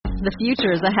The future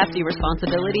is a hefty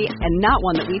responsibility and not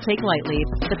one that we take lightly.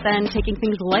 But then taking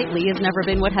things lightly has never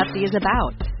been what Hefty is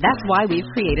about. That's why we've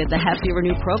created the Hefty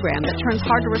Renew program that turns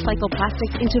hard-to-recycle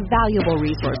plastics into valuable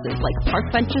resources like park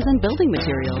benches and building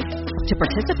materials. To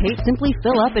participate, simply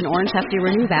fill up an orange Hefty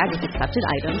Renew bag with accepted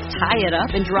items, tie it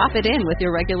up, and drop it in with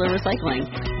your regular recycling.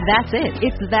 That's it.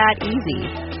 It's that easy.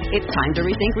 It's time to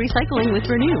rethink recycling with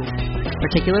Renew.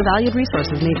 Particular valued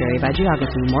resources may vary by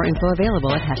geography. More info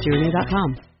available at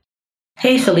heftyrenew.com.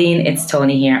 Hey Shalene, it's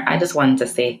Tony here. I just wanted to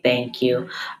say thank you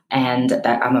and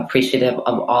that I'm appreciative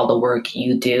of all the work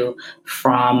you do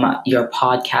from your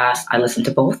podcast. I listen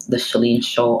to both The Shalene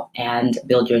Show and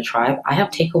Build Your Tribe. I have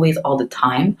takeaways all the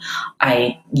time.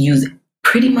 I use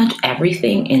pretty much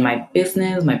everything in my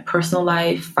business, my personal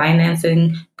life,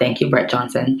 financing. Thank you, Brett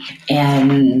Johnson.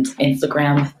 And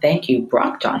Instagram. Thank you,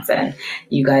 Brock Johnson.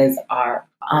 You guys are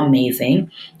amazing.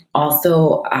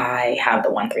 Also, I have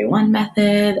the 131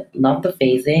 method, love the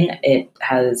phasing. It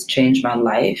has changed my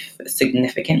life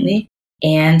significantly.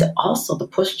 And also the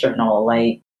push journal,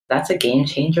 that's a game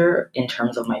changer in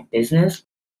terms of my business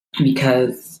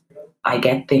because I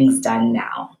get things done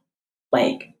now,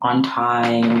 on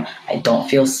time. I don't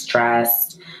feel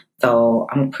stressed. So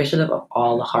I'm appreciative of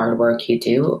all the hard work you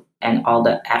do and all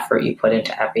the effort you put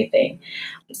into everything.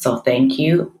 So thank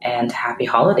you and happy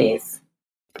holidays.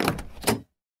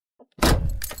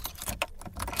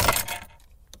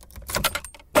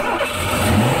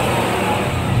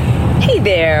 Hey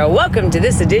there, welcome to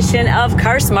this edition of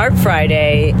CarSmart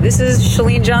Friday. This is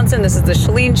Shalene Johnson, this is The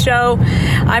Shalene Show.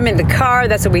 I'm in the car,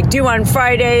 that's what we do on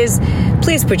Fridays.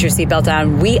 Please put your seatbelt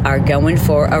on, we are going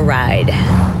for a ride.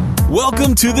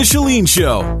 Welcome to The Shalene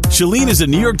Show. Shalene is a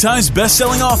New York Times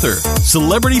bestselling author,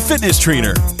 celebrity fitness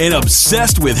trainer, and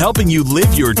obsessed with helping you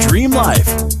live your dream life.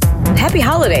 Happy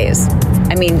holidays.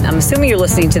 I'm assuming you're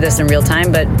listening to this in real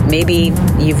time, but maybe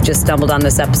you've just stumbled on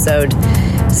this episode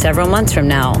several months from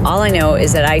now. All I know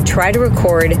is that I try to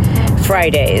record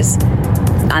Fridays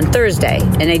on Thursday,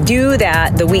 and I do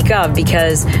that the week of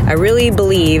because I really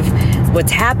believe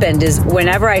what's happened is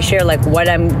whenever I share what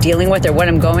I'm dealing with or what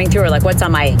I'm going through or what's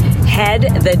on my head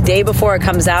the day before it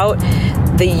comes out,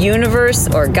 the universe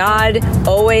or God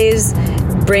always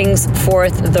brings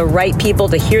forth the right people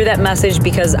to hear that message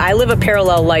because I live a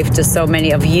parallel life to so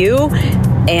many of you.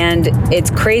 And it's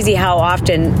crazy how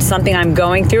often something I'm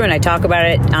going through, and I talk about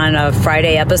it on a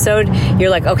Friday episode,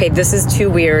 you're like, okay, this is too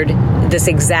weird. This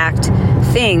exact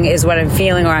thing is what I'm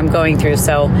feeling or I'm going through.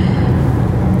 So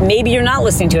maybe you're not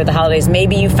listening to it at the holidays.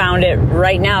 Maybe you found it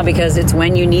right now because it's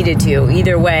when you needed to.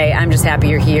 Either way, I'm just happy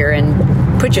you're here,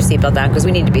 and put your seatbelt on because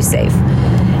we need to be safe.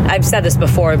 I've said this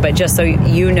before, but just so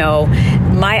you know,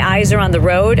 my eyes are on the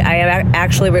road. I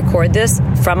actually record this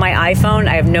from my iPhone.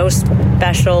 I have no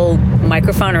special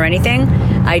microphone or anything.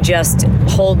 I just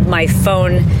hold my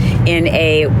phone in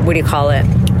a, what do you call it?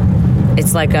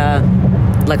 It's like a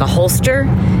holster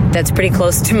that's pretty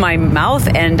close to my mouth,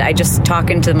 and I just talk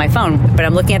into my phone. But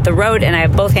I'm looking at the road, and I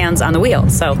have both hands on the wheel.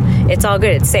 So it's all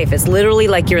good. It's safe. It's literally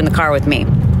like you're in the car with me.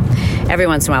 Every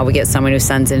once in a while, we get someone who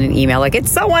sends in an email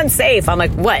it's so unsafe. I'm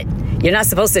like, what? You're not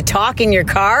supposed to talk in your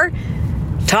car?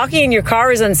 Talking in your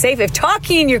car is unsafe? If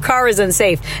talking in your car is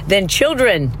unsafe, then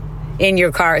children in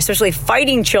your car, especially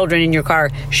fighting children in your car,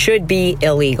 should be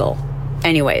illegal.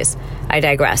 Anyways, I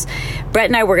digress. Brett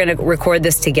and I were going to record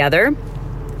this together.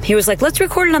 He was like, let's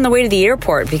record it on the way to the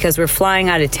airport because we're flying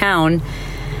out of town.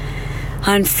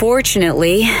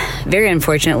 Unfortunately, very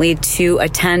unfortunately, to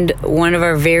attend one of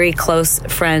our very close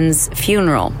friends'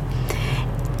 funeral.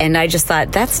 And I just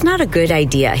thought, that's not a good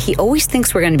idea. He always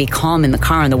thinks we're going to be calm in the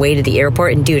car on the way to the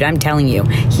airport. And dude, I'm telling you,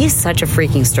 he's such a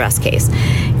freaking stress case.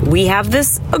 We have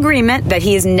this agreement that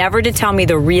he is never to tell me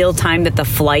the real time that the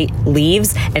flight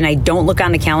leaves. And I don't look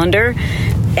on the calendar.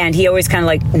 And he always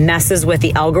kind of messes with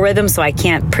the algorithm, so I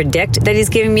can't predict that he's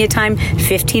giving me a time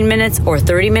 15 minutes or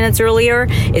 30 minutes earlier.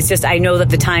 It's just I know that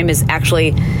the time is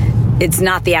actually, it's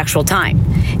not the actual time.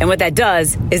 And what that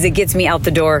does is it gets me out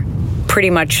the door pretty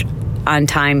much on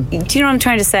time. Do you know what I'm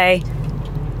trying to say?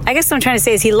 I guess what I'm trying to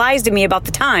say is he lies to me about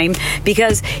the time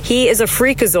because he is a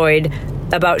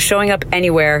freakazoid about showing up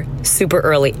anywhere super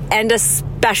early, and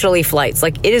especially flights.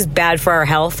 It is bad for our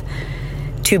health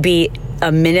to be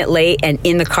a minute late and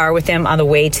in the car with him on the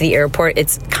way to the airport.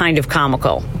 It's kind of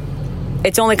comical.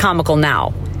 It's only comical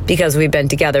now because we've been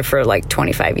together for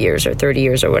 25 years or 30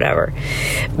 years or whatever.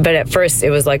 But at first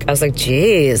it was I was like,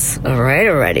 geez, all right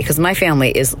already. Because my family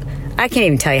is, I can't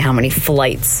even tell you how many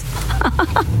flights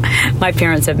my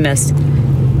parents have missed.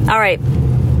 All right,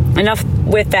 enough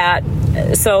with that.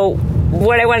 So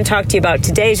what I want to talk to you about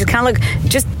today is just kind of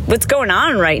just what's going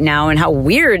on right now and how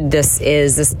weird this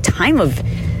is, this time of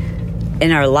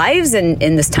in our lives and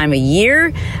in this time of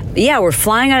year. Yeah, we're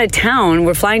flying out of town.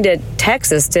 We're flying to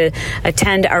Texas to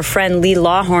attend our friend Lee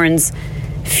Lawhorn's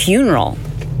funeral.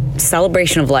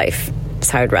 Celebration of life is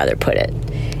how I'd rather put it.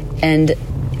 And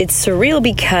it's surreal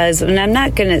because, and I'm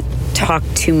not going to talk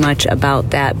too much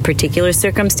about that particular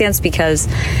circumstance because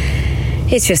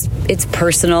it's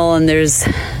personal and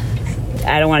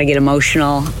I don't want to get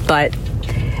emotional, but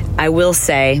I will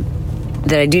say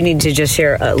that I do need to just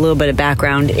share a little bit of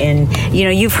background in,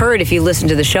 you've heard, if you listen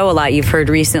to the show a lot, you've heard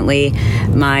recently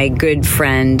my good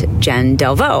friend Jen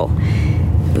Delvaux,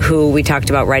 who we talked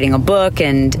about writing a book,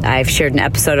 and I've shared an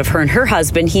episode of her and her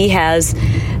husband. He has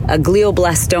a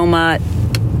glioblastoma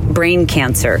brain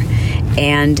cancer,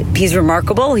 and he's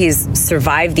remarkable. He's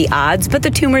survived the odds, but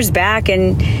the tumor's back,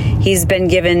 and he's been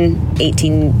given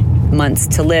 18 months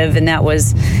to live, and that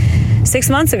was 6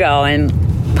 months ago, and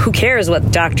who cares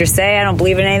what doctors say? I don't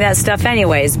believe in any of that stuff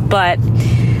anyways, but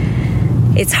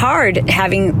it's hard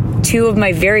having two of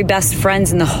my very best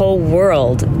friends in the whole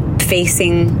world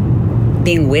facing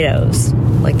being widows.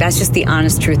 Like, that's just the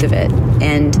honest truth of it.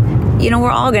 And,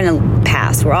 we're all going to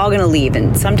pass. We're all going to leave.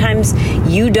 And sometimes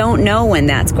you don't know when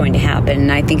that's going to happen.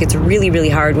 And I think it's really, really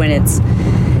hard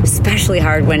especially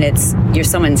hard when you're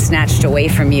someone snatched away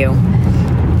from you.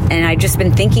 And I've just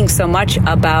been thinking so much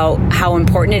about how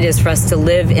important it is for us to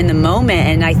live in the moment.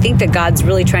 And I think that God's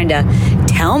really trying to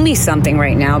tell me something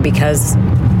right now, because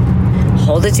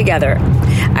hold it together.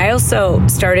 I also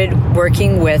started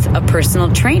working with a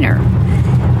personal trainer,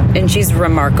 and she's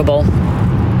remarkable,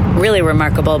 really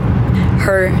remarkable.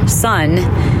 Her son,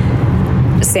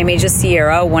 same age as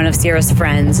Sierra, one of Sierra's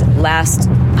friends, last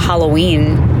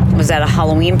Halloween was at a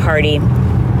Halloween party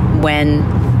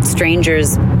when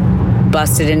strangers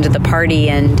busted into the party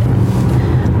and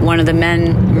one of the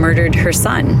men murdered her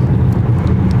son.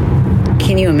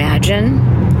 Can you imagine?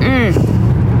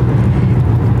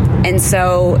 And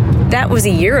so that was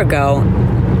a year ago,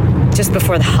 just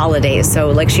before the holidays.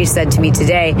 So like she said to me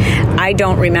today, I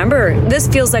don't remember. This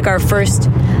feels like our first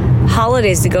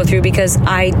holidays to go through because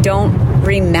I don't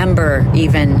remember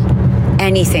even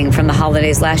anything from the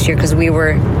holidays last year because we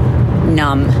were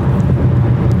numb.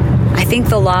 I think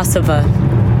the loss of a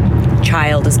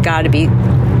child has got to be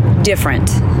different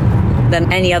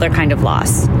than any other kind of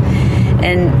loss.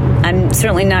 And I'm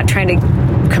certainly not trying to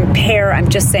compare. I'm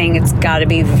just saying it's got to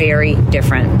be very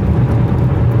different.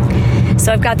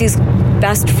 So I've got these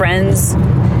best friends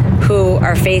who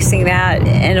are facing that.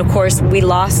 And of course, we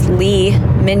lost Lee,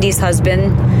 Mindy's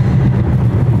husband,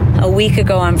 a week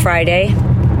ago on Friday.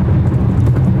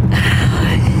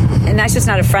 And that's just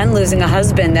not a friend losing a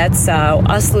husband. That's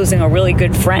us losing a really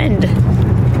good friend.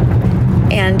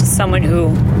 And someone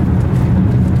who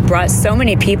brought so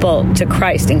many people to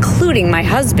Christ, including my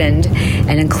husband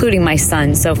and including my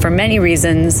son. So for many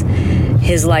reasons,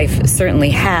 his life certainly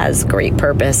has great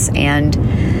purpose, and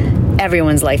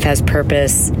everyone's life has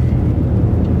purpose.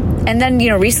 And then,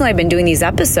 recently I've been doing these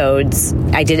episodes.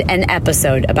 I did an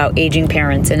episode about aging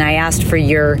parents, and I asked for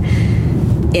your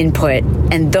input.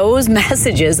 And those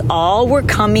messages all were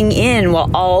coming in while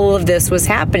all of this was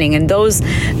happening. And those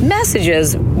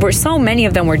messages were, so many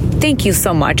of them were, thank you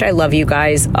so much. I love you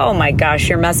guys. Oh my gosh,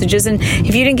 your messages. And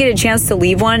if you didn't get a chance to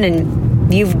leave one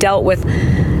and you've dealt with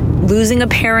losing a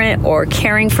parent or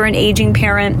caring for an aging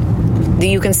parent,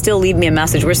 you can still leave me a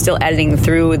message. We're still editing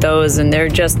through those, and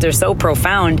they're so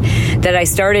profound that I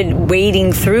started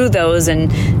wading through those,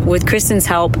 and with Kristen's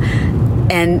help,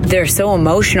 and they're so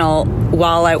emotional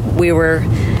while we were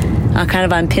kind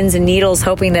of on pins and needles,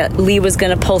 hoping that Lee was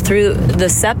going to pull through the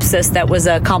sepsis that was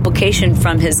a complication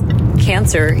from his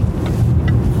cancer,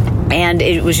 and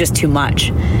it was just too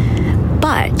much.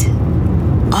 But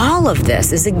all of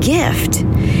this is a gift.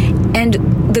 And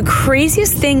the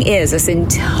craziest thing is, this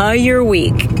entire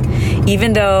week,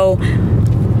 even though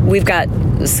we've got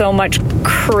so much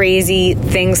crazy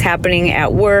things happening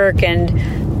at work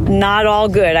and not all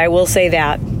good, I will say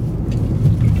that,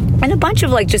 and a bunch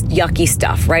of just yucky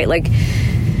stuff, right?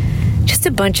 Just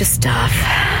a bunch of stuff,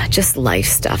 just life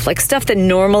stuff, stuff that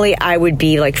normally I would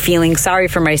be feeling sorry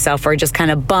for myself or just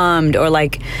kind of bummed or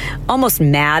almost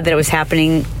mad that it was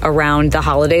happening around the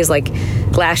holidays.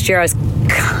 Last year I was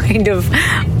kind of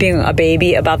being a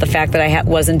baby about the fact that I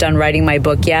wasn't done writing my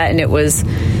book yet, and it was,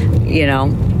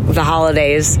 the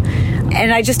holidays.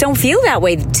 And I just don't feel that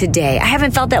way today. I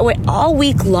haven't felt that way all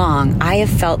week long. I have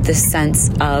felt this sense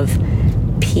of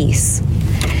peace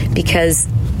because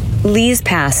Lee's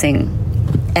passing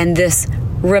and this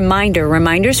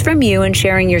reminders from you and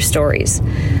sharing your stories.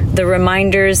 The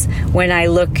reminders when I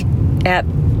look at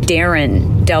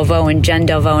Darren Delvaux and Jen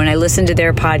Delvaux, and I listen to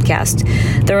their podcast.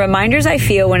 The reminders I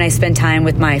feel when I spend time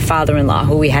with my father-in-law,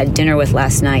 who we had dinner with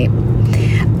last night,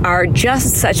 are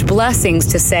just such blessings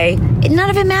to say, none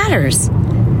of it matters.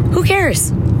 Who cares?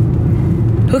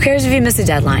 Who cares if you miss a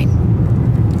deadline?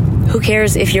 Who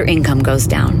cares if your income goes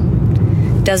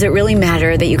down? Does it really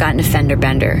matter that you got an fender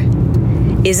bender?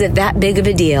 Is it that big of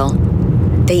a deal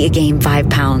that you gained 5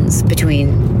 pounds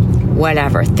between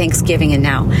whatever, Thanksgiving and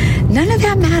now? None of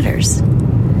that matters.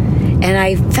 And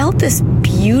I felt this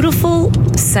beautiful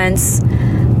sense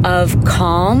of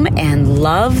calm and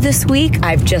love this week.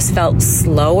 I've just felt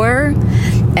slower,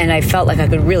 and I felt like I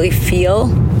could really feel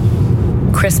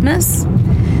Christmas.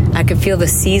 I could feel the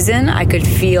season. I could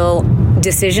feel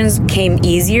decisions came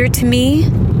easier to me.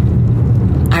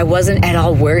 I wasn't at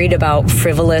all worried about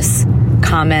frivolous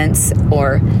comments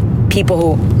or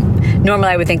people who normally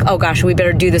I would think, oh gosh, we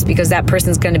better do this because that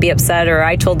person's going to be upset, or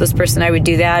I told this person I would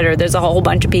do that, or there's a whole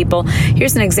bunch of people.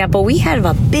 Here's an example. We had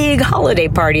a big holiday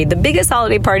party, the biggest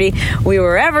holiday party we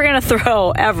were ever going to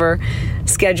throw ever,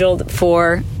 scheduled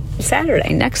for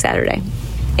next Saturday.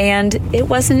 And it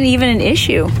wasn't even an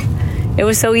issue. It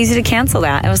was so easy to cancel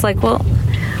that. I was like, well,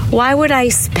 why would I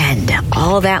spend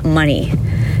all that money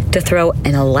to throw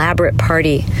an elaborate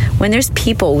party when there's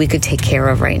people we could take care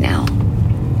of right now?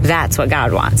 That's what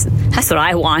God wants. That's what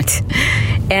I want.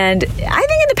 And I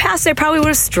think in the past, I probably would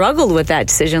have struggled with that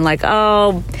decision. Like,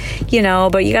 but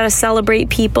you got to celebrate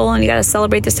people, and you got to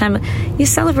celebrate this time. You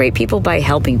celebrate people by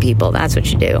helping people. That's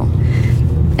what you do.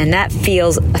 And that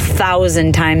feels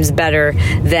 1,000 times better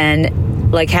than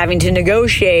like having to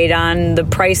negotiate on the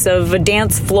price of a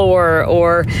dance floor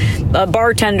or a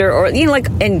bartender or,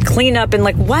 and clean up and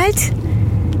what?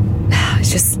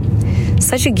 It's just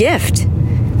such a gift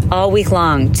all week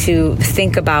long to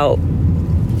think about.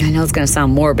 I know it's going to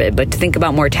sound morbid, but to think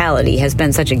about mortality has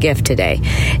been such a gift today.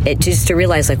 It just to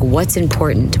realize what's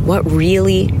important, what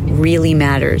really, really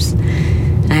matters.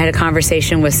 I had a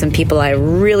conversation with some people I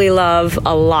really love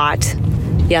a lot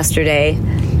yesterday,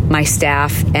 my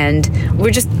staff, and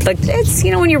we're just it's,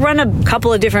 when you run a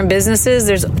couple of different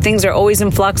businesses, things are always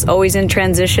in flux, always in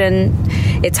transition.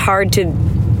 It's hard to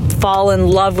fall in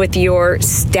love with your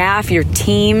staff, your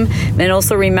team, and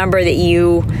also remember that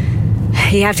you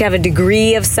have to have a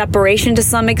degree of separation to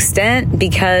some extent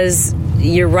because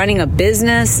you're running a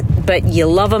business, but you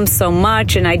love them so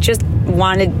much. And I just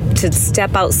wanted to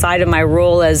step outside of my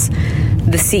role as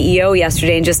the CEO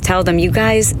yesterday and just tell them, you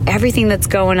guys, everything that's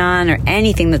going on or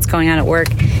anything that's going on at work,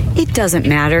 it doesn't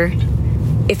matter.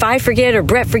 If I forget or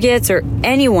Brett forgets or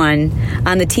anyone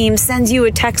on the team sends you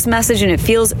a text message and it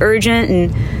feels urgent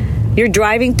and you're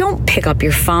driving, don't pick up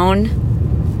your phone.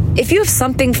 If you have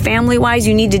something family-wise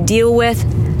you need to deal with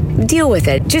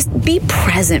it. Just be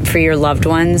present for your loved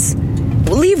ones.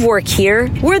 Leave work here.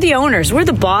 We're the owners. We're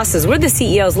the bosses. We're the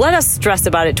CEOs. Let us stress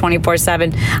about it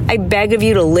 24/7. I beg of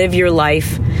you to live your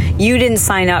life. You didn't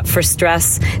sign up for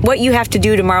stress. What you have to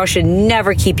do tomorrow should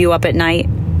never keep you up at night.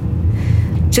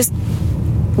 Just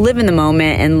live in the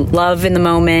moment and love in the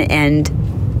moment and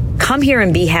come here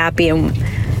and be happy and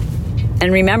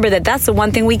remember that that's the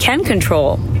one thing we can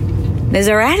control is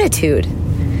our attitude.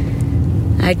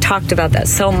 I talked about that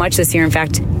so much this year. In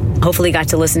fact, hopefully got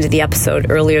to listen to the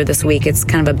episode earlier this week. It's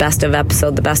kind of a best of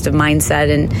episode, the best of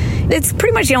mindset, and it's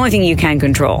pretty much the only thing you can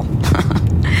control.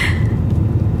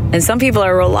 And some people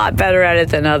are a lot better at it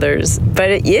than others, but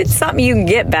it's something you can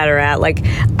get better at.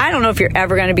 I don't know if you're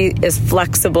ever going to be as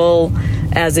flexible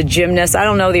as a gymnast. I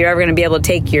don't know that you're ever going to be able to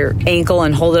take your ankle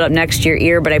and hold it up next to your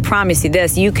ear, but I promise you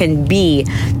this, you can be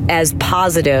as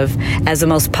positive as the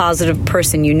most positive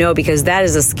person you know, because that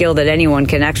is a skill that anyone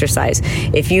can exercise.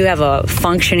 If you have a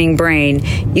functioning brain,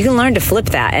 you can learn to flip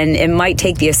that, and it might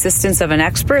take the assistance of an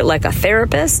expert like a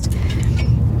therapist.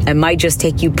 It might just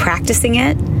take you practicing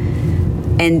it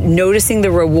and noticing the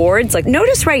rewards.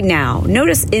 Notice right now,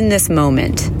 notice in this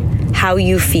moment how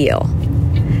you feel,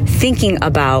 thinking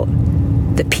about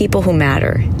the people who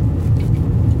matter,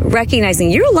 recognizing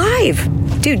you're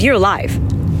alive. Dude, you're alive.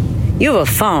 You have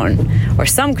a phone or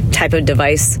some type of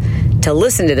device to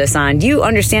listen to this on. Do you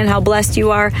understand how blessed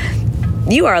you are?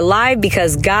 You are alive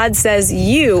because God says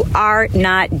you are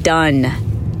not done.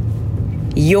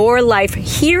 Your life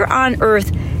here on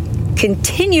earth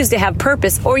continues to have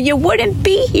purpose, or you wouldn't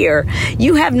be here.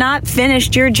 You have not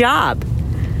finished your job.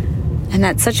 And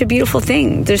that's such a beautiful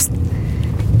thing. There's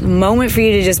a moment for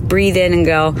you to just breathe in and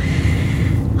go,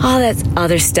 all that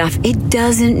other stuff, it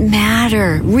doesn't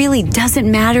matter. Really doesn't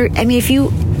matter. I mean, if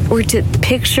you were to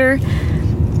picture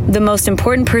the most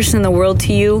important person in the world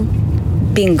to you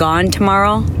being gone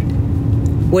tomorrow,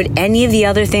 would any of the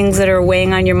other things that are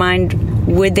weighing on your mind,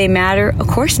 would they matter? Of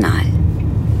course not.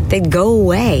 they'd go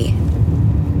away.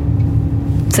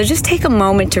 So just take a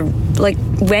moment to, like,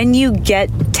 when you get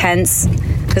tense,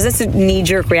 because that's a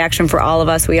knee-jerk reaction for all of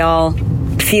us. We all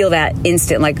feel that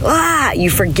instant, like, you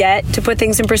forget to put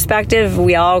things in perspective.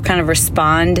 We all kind of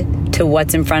respond to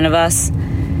what's in front of us,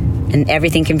 and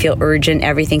everything can feel urgent,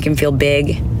 everything can feel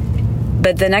big.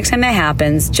 But the next time that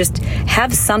happens, just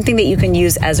have something that you can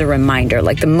use as a reminder.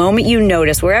 Like the moment you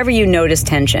notice, wherever you notice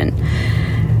tension.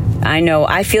 I know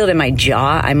I feel it in my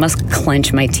jaw. I must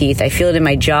clench my teeth. I feel it in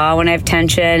my jaw when I have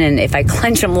tension, and if I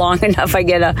clench them long enough, I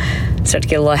start to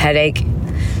get a little headache.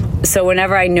 So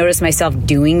whenever I notice myself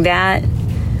doing that,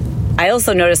 I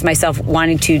also notice myself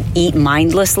wanting to eat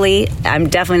mindlessly. I'm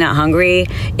definitely not hungry.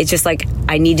 It's just like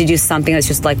I need to do something that's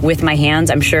just like with my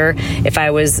hands. I'm sure if I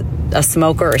was a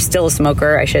smoker, or still a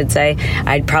smoker, I should say,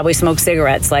 I'd probably smoke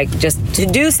cigarettes, like just to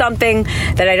do something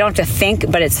that I don't have to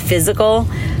think, but it's physical.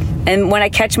 And when I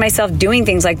catch myself doing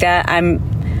things like that, I'm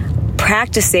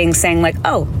practicing saying like,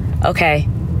 oh, okay,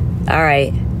 all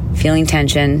right, feeling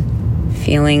tension,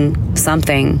 feeling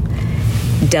something.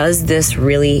 Does this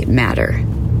really matter?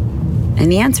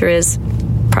 And the answer is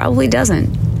probably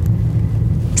doesn't.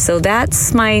 So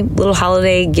that's my little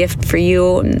holiday gift for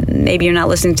you. Maybe you're not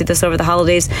listening to this over the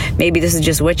holidays. Maybe this is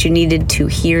just what you needed to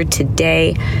hear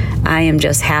today. I am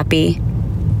just happy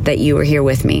that you were here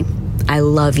with me. I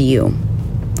love you.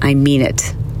 I mean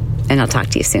it. And I'll talk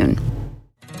to you soon.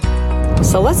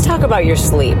 So let's talk about your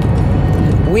sleep.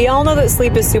 We all know that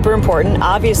sleep is super important.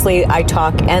 Obviously, I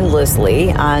talk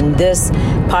endlessly on this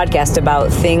podcast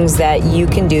about things that you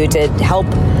can do to help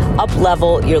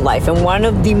up-level your life. And one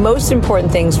of the most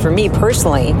important things for me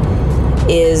personally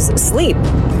is sleep.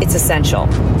 It's essential.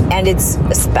 And it's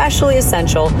especially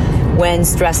essential when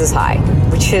stress is high,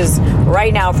 which is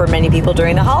right now for many people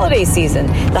during the holiday season.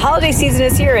 The holiday season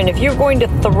is here, and if you're going to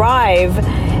thrive,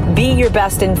 be your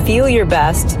best, and feel your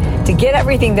best to get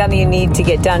everything done that you need to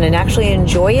get done and actually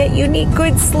enjoy it, you need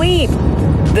good sleep.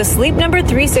 The Sleep Number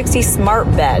 360 Smart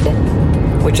Bed,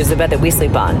 which is the bed that we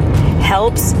sleep on,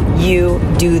 helps you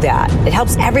do that. It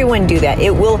helps everyone do that.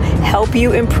 It will help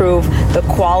you improve the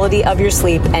quality of your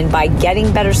sleep, and by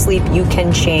getting better sleep, you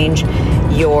can change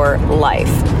your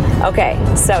life. Okay,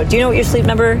 so do you know what your sleep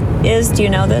number is? Do you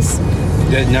know this?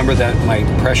 The number that my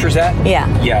pressure's at? Yeah.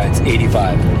 Yeah, it's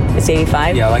 85. It's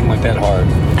 85? Yeah, I like my bed hard.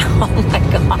 Oh my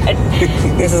God.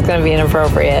 This is going to be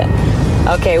inappropriate.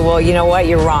 Okay, well, you know what?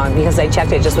 You're wrong, because I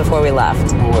checked it just before we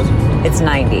left. What was it? It's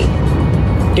 90.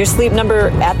 Your sleep number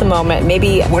at the moment,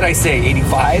 maybe... What'd I say,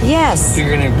 85? Yes. So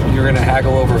you're gonna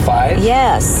haggle over 5?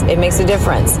 Yes, it makes a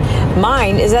difference.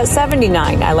 Mine is at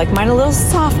 79. I like mine a little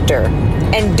softer.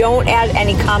 And don't add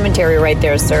any commentary right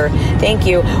there, sir. Thank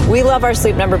you. We love our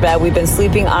Sleep Number bed. We've been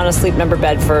sleeping on a Sleep Number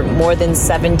bed for more than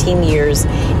 17 years.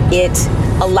 It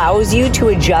allows you to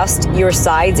adjust your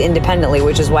sides independently,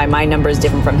 which is why my number is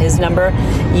different from his number.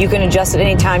 You can adjust it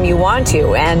anytime you want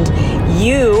to, and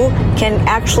you can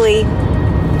actually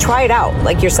try it out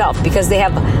like yourself, because they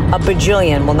have a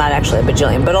bajillion, well, not actually a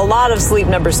bajillion, but a lot of Sleep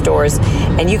Number stores,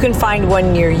 and you can find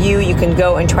one near you. You can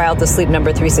go and try out the Sleep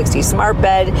Number 360 Smart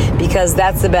Bed, because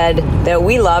that's the bed that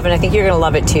we love, and I think you're going to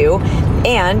love it too,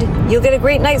 and you'll get a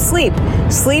great night's sleep.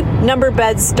 Sleep Number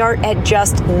beds start at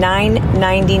just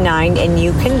 $9.99, and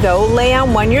you can go lay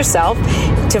on one yourself.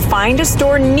 To find a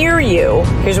store near you,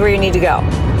 here's where you need to go.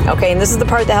 Okay, and this is the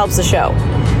part that helps the show.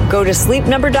 Go to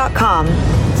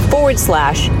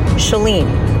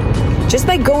sleepnumber.com/Chalene. Just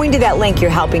by going to that link,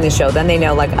 you're helping the show. Then they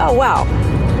know, like, oh, wow,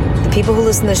 the people who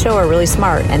listen to the show are really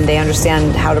smart, and they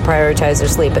understand how to prioritize their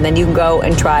sleep. And then you can go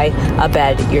and try a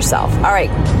bed yourself. All right,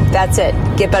 that's it.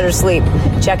 Get better sleep.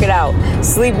 Check it out.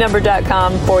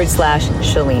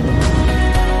 Sleepnumber.com/Chalene.